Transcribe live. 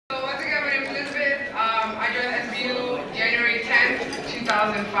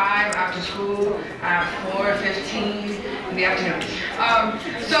2005 after school at 4:15 in the afternoon.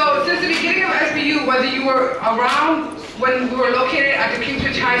 So since the beginning of SBU, whether you were around when we were located at the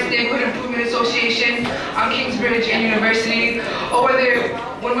Kingsbridge Heights Neighborhood Improvement Association on Kingsbridge and University, or whether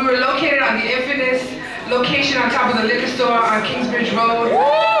when we were located on the infamous location on top of the liquor store on Kingsbridge Road,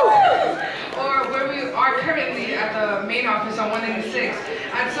 or where we are currently at the main office on 196,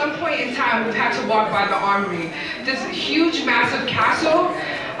 at some point in time we've had to walk by the Armory. This huge, massive castle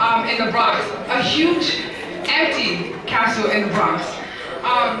in the Bronx, a huge, empty castle in the Bronx.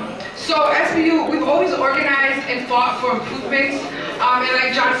 So SBU, we've always organized and fought for improvements, and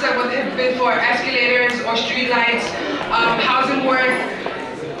like John said, whether it had been for escalators or street lights, housing work,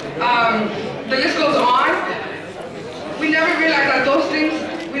 the list goes on. We never realized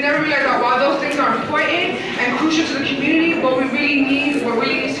that while those things are important and crucial to the community, what really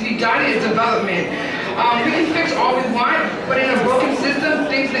needs to be done is development. We can fix all we want, but in a broken system,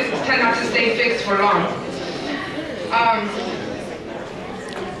 things tend not to stay fixed for long.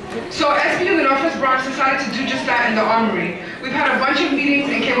 So SBU in Northwest Bronx decided to do just that in the Armory. We've had a bunch of meetings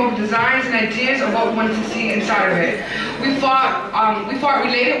and came up with designs and ideas of what we wanted to see inside of it. We fought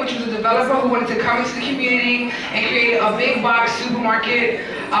Related, which was a developer who wanted to come into the community and create a big box supermarket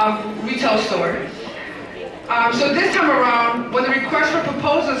retail store. So this time around, when the request for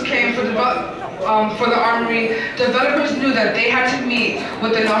proposals came for the Armory, developers knew that they had to meet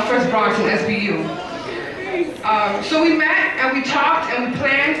with the Northwest Bronx and SBU. So we met and we talked and we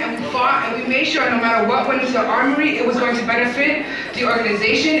planned and we fought and we made sure no matter what went into the Armory, it was going to benefit the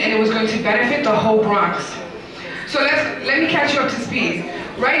organization and it was going to benefit the whole Bronx. So let me catch you up to speed.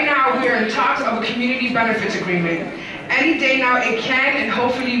 Right now we are in talks of a community benefits agreement. Any day now it can and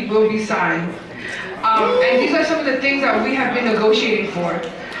hopefully will be signed. And these are some of the things that we have been negotiating for.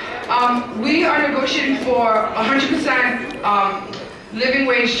 We are negotiating for 100% living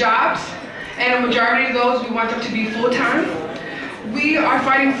wage jobs. And a majority of those, we want them to be full-time. We are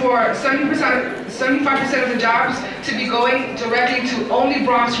fighting for 75% of the jobs to be going directly to only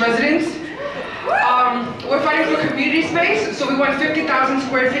Bronx residents. We're fighting for community space, so we want 50,000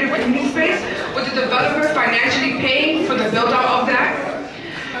 square feet of community space, with the developer financially paying for the build-out of that.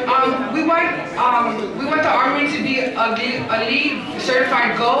 We want the Armory to be a LEED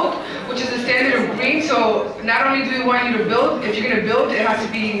certified gold, which is a standard of green. So not only do we want you to build, if you're going to build, it has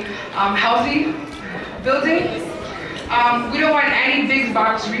to be healthy building. We don't want any big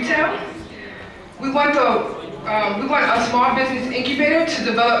box retail. We want a small business incubator to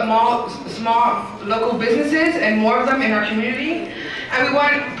develop small local businesses and more of them in our community. And we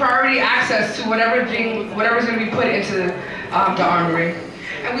want priority access to whatever's going to be put into the Armory.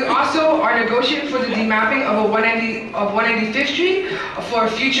 And we also are negotiating for the demapping of 195th Street for a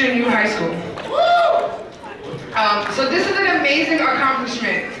future new high school. So this is an amazing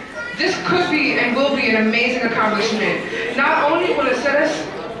accomplishment. This could be and will be an amazing accomplishment. Not only will it set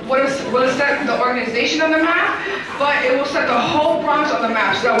the organization on the map, but it will set the whole Bronx on the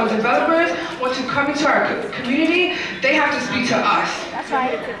map, so that when developers want to come into our community, they have to speak to us. That's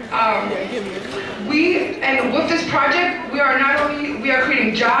right. And with this project, we are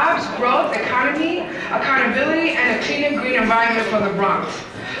creating jobs, growth, economy, accountability, and a clean and green environment for the Bronx.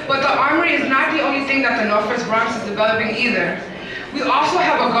 But the Armory is not the only thing that the Northwest Bronx is developing either. We also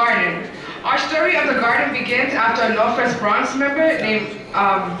have a garden. Our story of the garden begins after a Northwest Bronx member named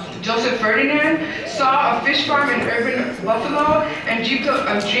Joseph Ferdinand saw a fish farm in urban Buffalo and dreamed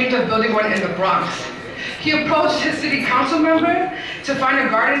of building one in the Bronx. He approached his city council member to find a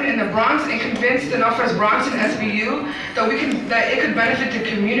garden in the Bronx and convinced the Northwest Bronx and SBU that it could benefit the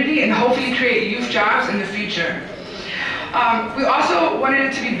community and hopefully create youth jobs in the future. We also wanted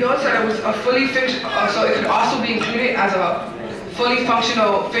it to be built so that it was so it could also be included as a fully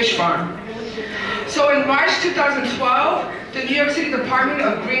functional fish farm. So in March 2012, the New York City Department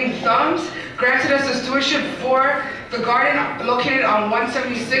of Green Thumbs granted us the stewardship for the garden located on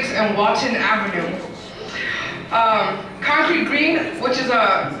 176 and Walton Avenue. Concrete Green, which is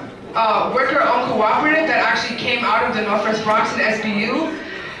a worker-owned cooperative that actually came out of the Northwest Bronx and SBU,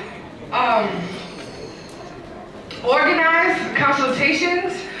 organized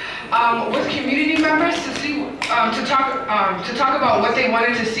consultations with community members to talk about what they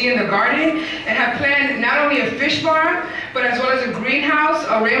wanted to see in the garden, and have planned not only a fish farm, but as well as a greenhouse,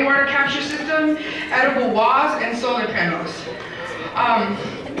 a rainwater capture system, edible walls, and solar panels.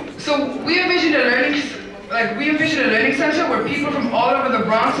 So we envisioned a learning center where people from all over the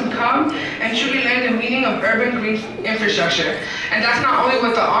Bronx can come and truly learn the meaning of urban green infrastructure. And that's not only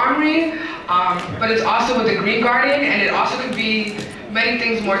with the Armory, but it's also with the Green Garden, and it also could be many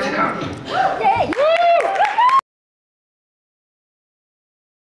things more to come.